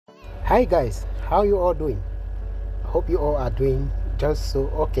Hi guys, how you all doing? I hope you all are doing just so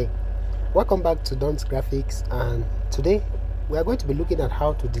okay. Welcome back to Don's Graphics, and today we are going to be looking at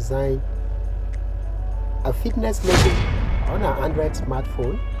how to design a fitness logo on an Android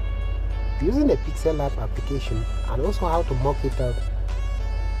smartphone using a Pixellab application, and also how to mock it up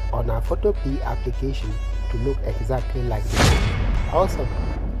on a photopea application to look exactly like this. Awesome,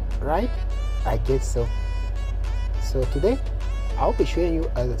 right? I guess so. So today I'll be showing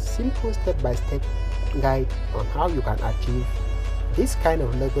you a simple step-by-step guide on how you can achieve this kind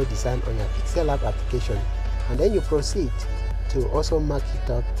of logo design on your Pixellab application, and then you proceed to also mark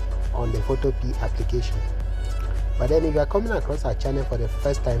it up on the photopea application. But then if you are coming across our channel for the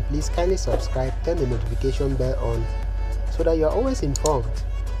first time, please kindly subscribe, turn the notification bell on so that you are always informed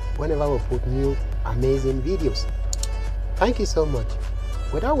whenever we put new amazing videos. Thank you so much.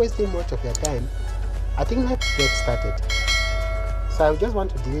 Without wasting much of your time, I think let's get started. So I just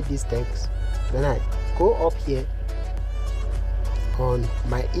want to delete this text. Then I go up here on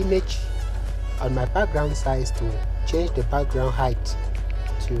my image, on my background size, to change the background height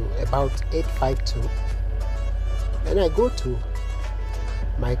to about 852. Then I go to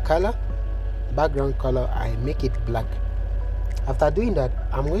my color, background color, I make it black. After doing that,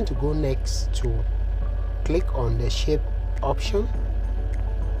 I'm going to go next to click on the shape option,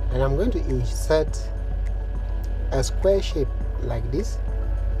 and I'm going to insert a square shape like this.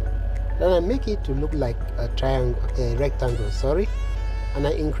 Then I make it to look like a rectangle, sorry, and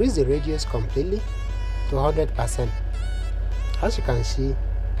I increase the radius completely to 100%. As you can see,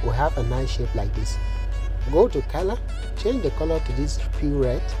 we have a nice shape like this. Go to color, change the color to this pure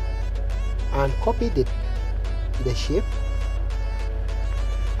red, and copy the shape,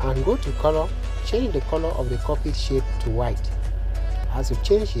 and go to color, change the color of the copied shape to white. As you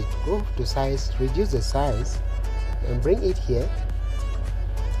change it, go to size, reduce the size, and bring it here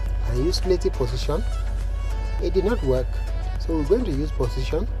and use relative position. It did not work, so we're going to use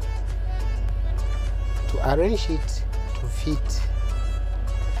position to arrange it to fit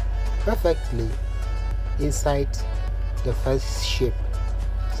perfectly inside the first shape.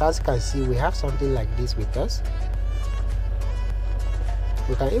 So as you can see, we have something like this with us.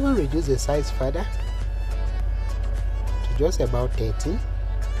 We can even reduce the size further to just about 13.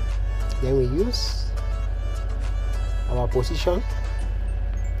 Then we use our position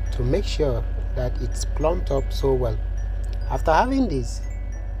to make sure that it's plumped up so well. After having this,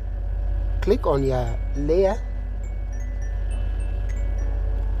 click on your layer,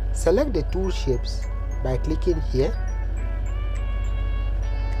 select the tool shapes by clicking here,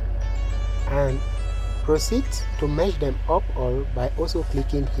 and proceed to mesh them up all by also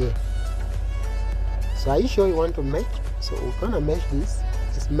clicking here. So are you sure you want to mesh? So we're gonna mesh this.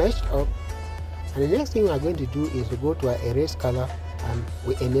 It's meshed up, and the next thing we are going to do is to go to our erase color and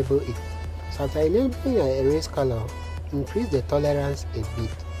we enable it. So after enabling your erase color, increase the tolerance a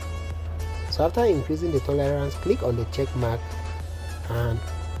bit. So after increasing the tolerance, click on the check mark and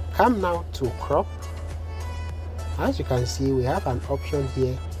come now to crop. As you can see, we have an option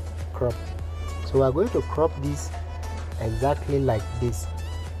here, crop. So we are going to crop this exactly like this.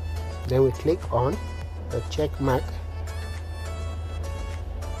 Then we click on the check mark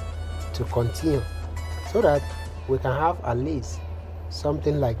to continue, so that we can have at least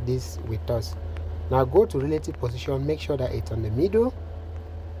something like this with us. Now go to relative position, make sure that it's on the middle,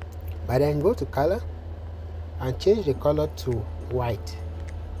 but then go to color and change the color to white.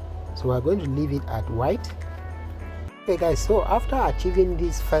 So we're going to leave it at white. Okay guys, so after achieving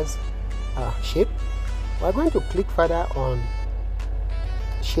this first shape, we're going to click further on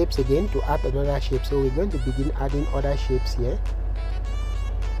shapes again to add another shape. So we're going to begin adding other shapes here,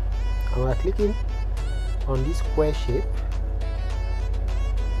 and we're clicking on this square shape.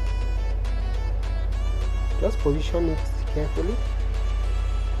 Just position it carefully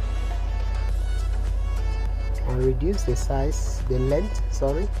and reduce the size, the length,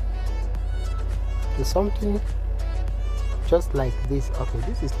 sorry, to something just like this. Okay,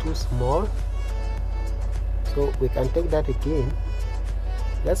 this is too small, so we can take that again.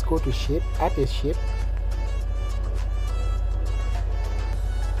 Let's go to shape, add a shape.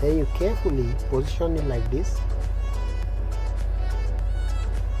 Then you carefully position it like this.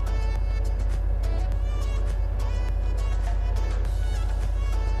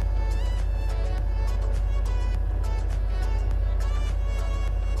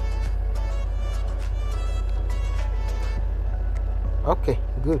 Okay,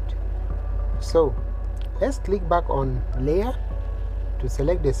 good. So let's click back on layer to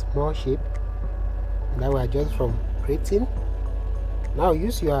select the small shape that we are just from creating. Now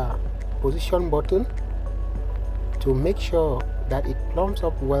use your position button to make sure that it plumps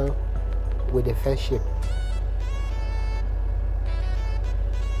up well with the first shape.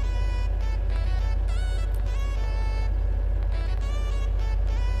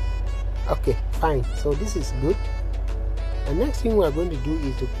 Okay, fine. So this is good. The next thing we are going to do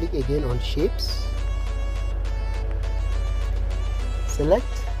is to click again on shapes, select,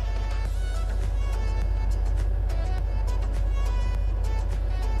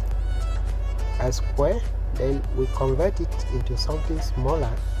 a square, then we convert it into something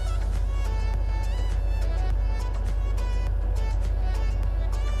smaller.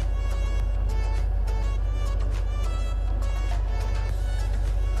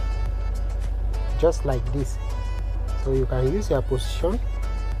 Just like this. So you can use your position.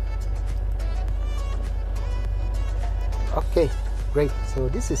 Okay, great. So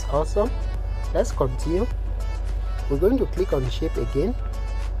this is awesome. Let's continue. We're going to click on shape again.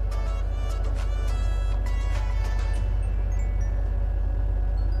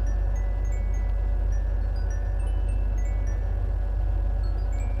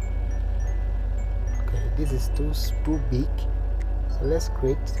 Okay, this is too big. So let's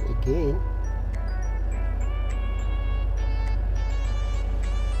create again.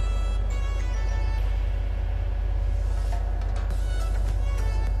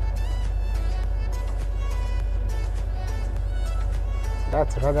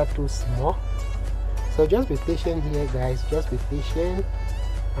 That's rather too small, so just be patient here, guys. Just be patient.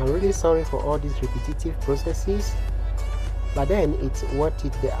 I'm really sorry for all these repetitive processes, but then it's worth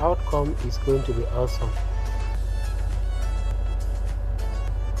it. The outcome is going to be awesome.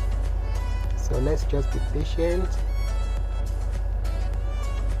 So let's just be patient.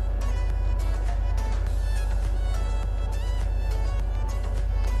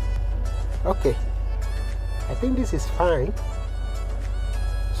 Okay, I think this is fine.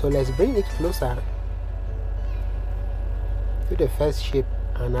 So let's bring it closer to the first shape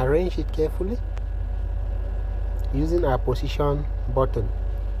and arrange it carefully using our position button.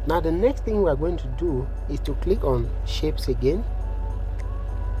 Now the next thing we are going to do is to click on shapes again,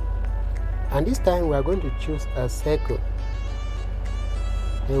 and this time we are going to choose a circle.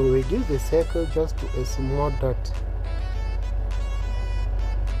 Then we reduce the circle just to a small dot,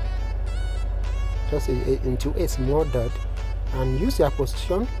 just into a small dot, and use your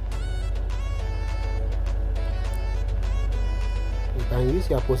position. You can use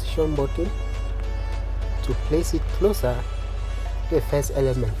your position button to place it closer to the first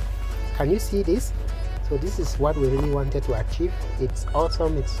element. Can you see this? So this is what we really wanted to achieve. It's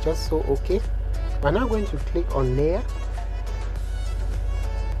awesome. It's just so okay. We're now going to click on layer,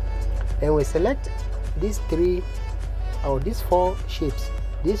 then we select these these four shapes,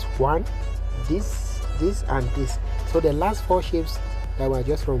 this one, this and this. So the last four shapes that were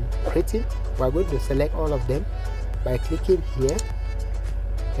just from creating, we're going to select all of them by clicking here,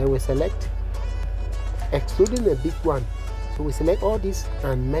 and we select, excluding the big one. So we select all these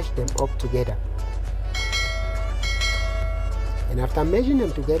and mesh them up together. And after merging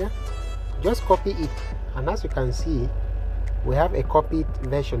them together, just copy it, and as you can see, we have a copied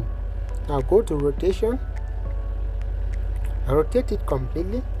version. Now go to rotation, rotate it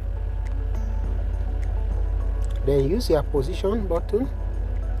completely. Then use your position button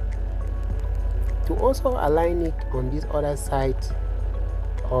to also align it on this other side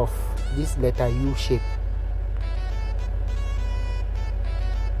of this letter U shape.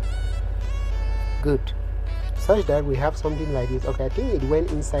 Good. Such that we have something like this. Okay, I think it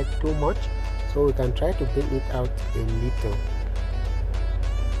went inside too much, so we can try to bring it out a little.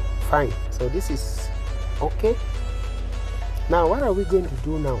 Fine. So this is okay. Now what are we going to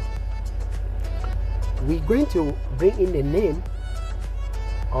do now? We're going to bring in the name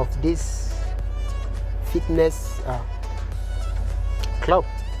of this fitness club.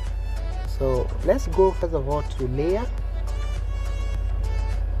 So let's go first of all to layer,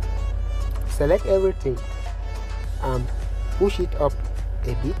 select everything, push it up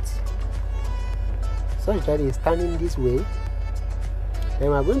a bit such that it's standing this way. Then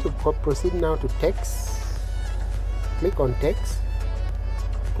we're going to proceed now to text. Click on text,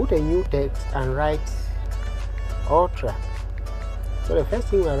 put a new text and write ultra. So the first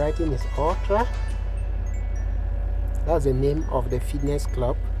thing we're writing is ultra. That's the name of the fitness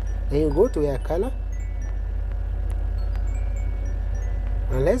club. Then you go to your color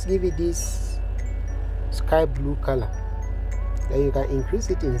and let's give it this sky blue color. Then you can increase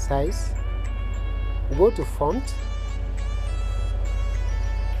it in size. Go to font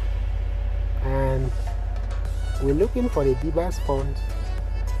and we're looking for the Bibas font.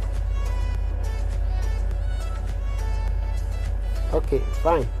 Okay,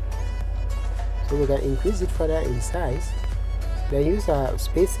 fine. So we can increase it further in size. Then use our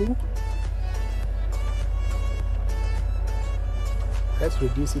spacing Let's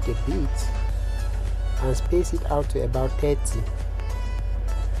reduce it a bit and space it out to about 30.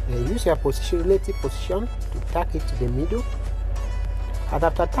 Then use your relative position to tack it to the middle. And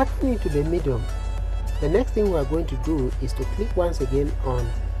after tacking it to the middle, the next thing we are going to do is to click once again on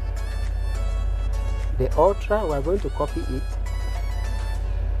the ultra. We are going to copy it.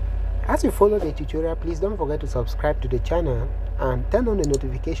 As you follow the tutorial, please don't forget to subscribe to the channel and turn on the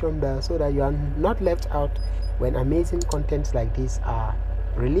notification bell so that you are not left out when amazing contents like this are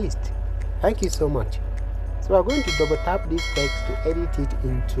released. Thank you so much. So we are going to double tap this text to edit it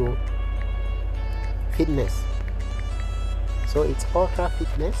into fitness. So it's ultra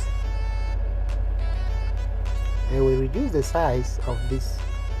fitness, and we reduce the size of this.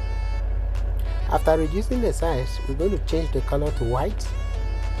 After reducing the size, we're going to change the color to white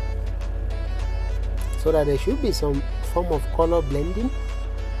so that there should be some form of color blending.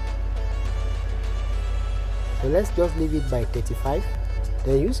 So let's just leave it by 35.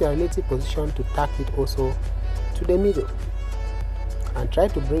 Then use your relative position to tack it also to the middle and try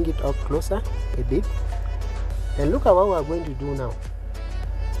to bring it up closer a bit. And look at what we're going to do now.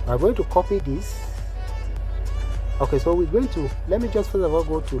 We're going to copy this. Okay, so we're going to, let me just first of all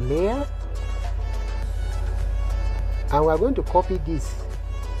go to layer, and we're going to copy this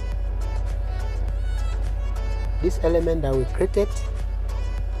element that we created.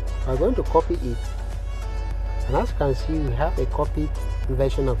 We're going to copy it, and as you can see, we have a copied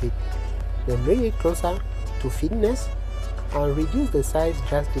version of it. Then bring it closer to fitness and reduce the size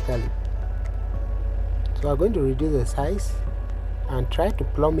drastically. So we're going to reduce the size and try to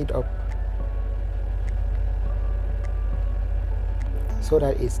plumb it up so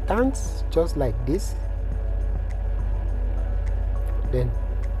that it stands just like this. Then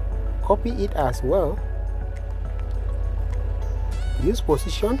copy it as well. Use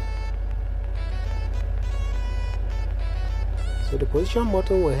position. So the position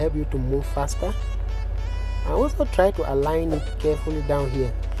button will help you to move faster. And also try to align it carefully down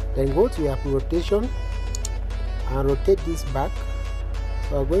here. Then go to your rotation and rotate this back.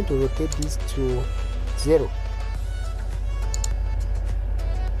 So I'm going to rotate this to 0.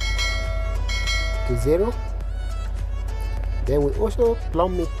 Then we also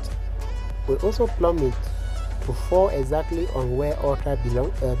plumb it. To fall exactly on where ultra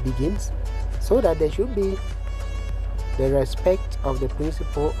begins, so that there should be the respect of the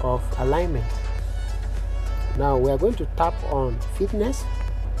principle of alignment. Now we are going to tap on fitness.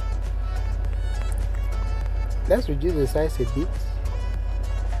 Let's reduce the size a bit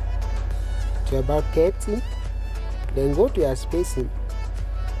to about 30. Then go to your spacing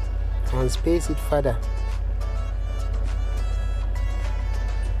and space it further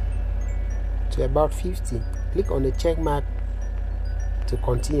to about 50. Click on the check mark to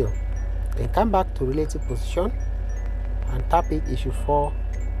continue. Then come back to relative position and tap it. It should fall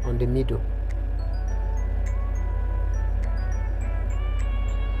on the middle.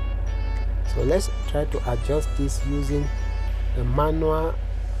 So let's try to adjust this using the manual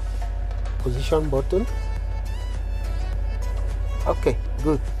position button. Okay,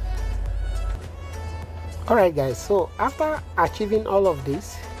 good. Alright guys, so after achieving all of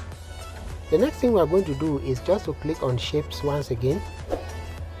this, the next thing we are going to do is just to click on shapes once again,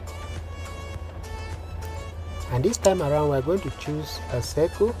 and this time around we are going to choose a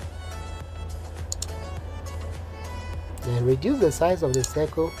circle. Then reduce the size of the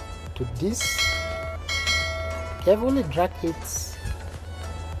circle to this. Carefully drag it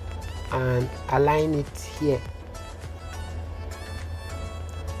and align it here.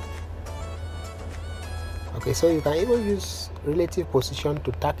 Okay, so you can even use relative position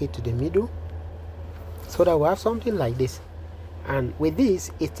to tack it to the middle, so that we have something like this. And with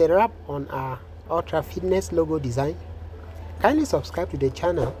this, it's a wrap on our ultra fitness logo design. Kindly subscribe to the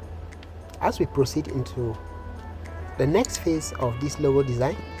channel as we proceed into the next phase of this logo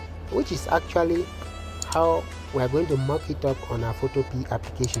design, which is actually how we are going to mock it up on our photopea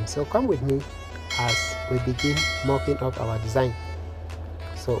application. So come with me as we begin mocking up our design.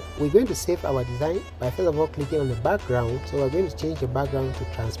 So we're going to save our design by first of all clicking on the background. So we're going to change the background to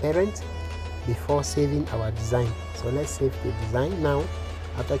transparent before saving our design. So let's save the design now.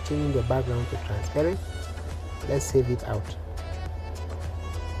 After changing the background to transparent, let's save it out.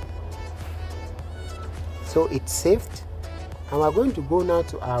 So it's saved, and we're going to go now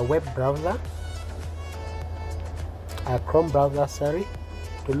to our web browser, our Chrome browser, sorry,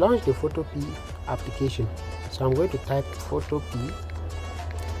 to launch the photopea application. So I'm going to type photopea.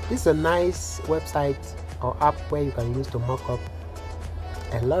 This is a nice website or app where you can use to mock up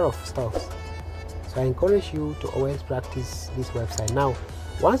a lot of stuff. So I encourage you to always practice this website. Now,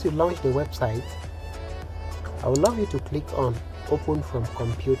 once you launch the website, I would love you to click on open from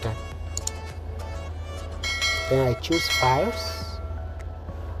computer. Then I choose files,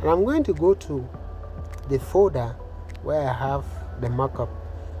 and I'm going to go to the folder where I have the mockup.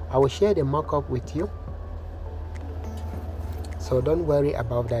 I will share the mockup with you, so don't worry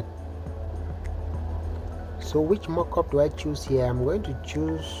about that. So which mockup do I choose here? I'm going to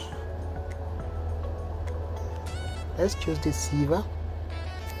choose, let's choose this silver.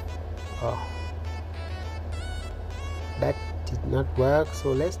 Oh, that did not work,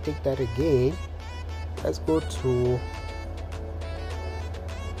 so let's take that again. Let's go to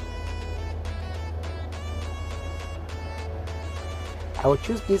I will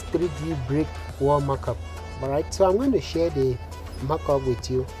choose this 3D brick wall mockup. Alright, so I'm going to share the mockup with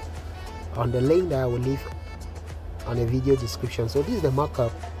you on the link that I will leave on the video description. So this is the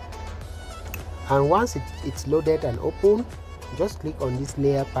mockup, and once it's loaded and open, just click on this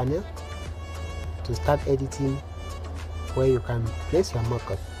layer panel to start editing where you can place your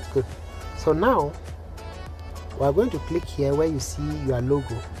mockup. Good. So now we are going to click here where you see your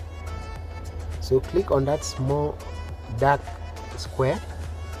logo. So click on that small dark square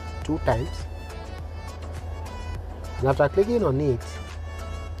 2 times, and after clicking on it,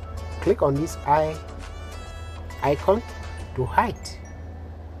 click on this icon to hide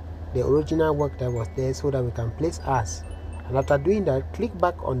the original work that was there so that we can place ours. And after doing that, click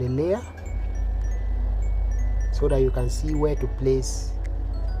back on the layer so that you can see where to place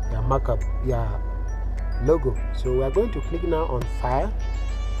your markup, your logo. So we are going to click now on File,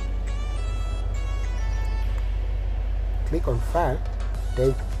 click on File,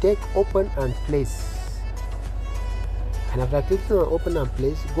 then take Open and Place. And after clicking on Open and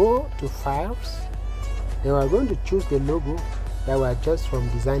Place, go to Files. Then we are going to choose the logo that we are just from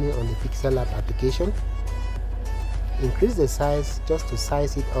designing on the Pixellab application. Increase the size just to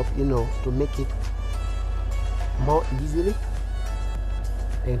size it up, to make it more easily.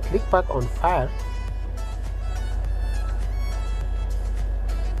 Then click back on File,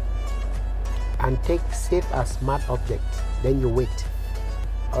 and take Save as Smart Object. Then you wait.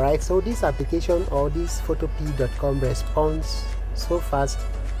 Alright, so this application or this photopea.com responds so fast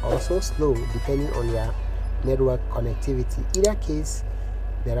or so slow depending on your network connectivity. Either case,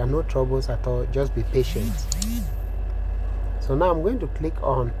 there are no troubles at all. Just be patient. So now I'm going to click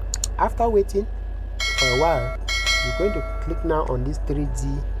on, after waiting for a while, you're going to click now on this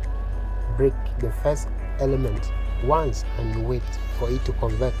 3D brick, the first element, once, and you wait for it to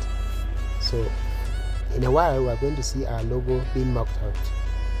convert. So in a while we are going to see our logo being mocked out.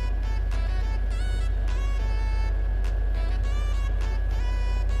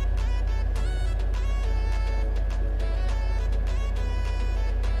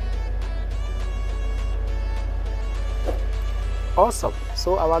 Awesome.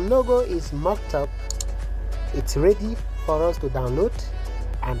 So our logo is mocked up. It's ready for us to download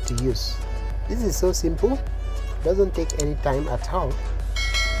and to use. This is so simple, doesn't take any time at all.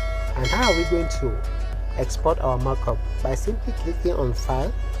 And how are we going to export our markup? By simply clicking on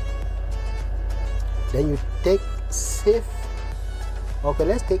File, then you take Save. Okay,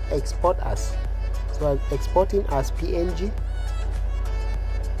 let's take Export As. So I'm exporting as PNG.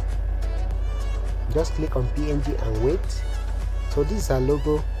 Just click on PNG and wait. So this is our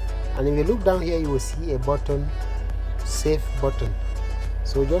logo, and if you look down here, you will see a button, Save button.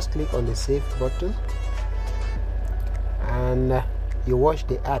 So just click on the Save button, and you watch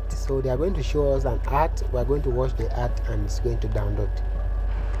the art. So they are going to show us an art. We are going to watch the art, and it's going to download.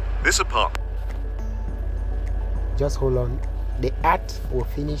 This apart. Just hold on. The art will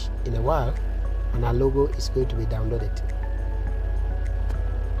finish in a while, and our logo is going to be downloaded.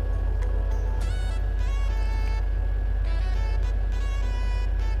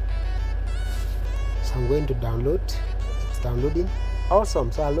 So I'm going to download. It's downloading.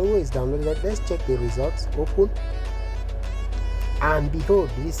 Awesome. So our logo is downloaded. Let's check the results. Open. And behold,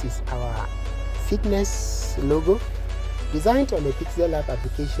 this is our fitness logo, designed on the Pixellab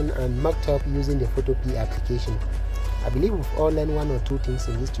application and mocked up using the photopea application. I believe we've all learned 1 or 2 things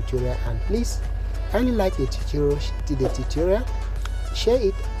in this tutorial, and please kindly like the tutorial, share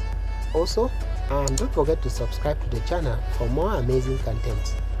it also, and don't forget to subscribe to the channel for more amazing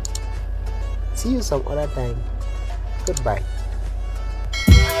content. See you some other time. Goodbye.